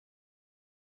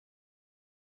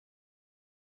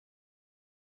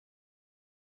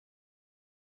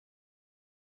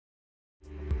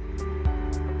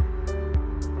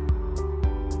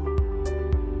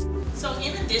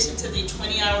addition to the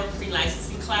 20-hour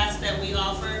pre-licensing class that we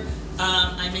offer,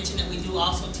 I mentioned that we do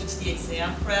also teach the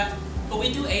exam prep, but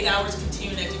we do 8 hours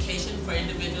continuing education for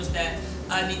individuals that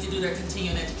need to do their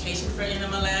continuing education for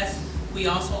NMLS. We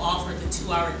also offer the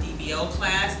 2-hour DBO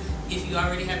class if you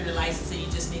already have your license and you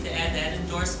just need to add that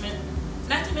endorsement.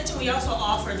 Not to mention, we also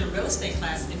offer the real estate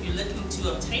classes. If you're looking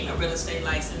to obtain a real estate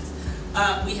license,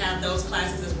 we have those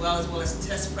classes as well as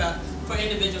test prep for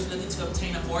individuals looking to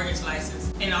obtain a mortgage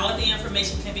license. And all of the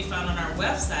information can be found on our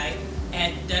website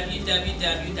at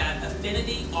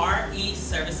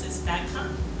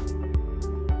www.affinityreservices.com.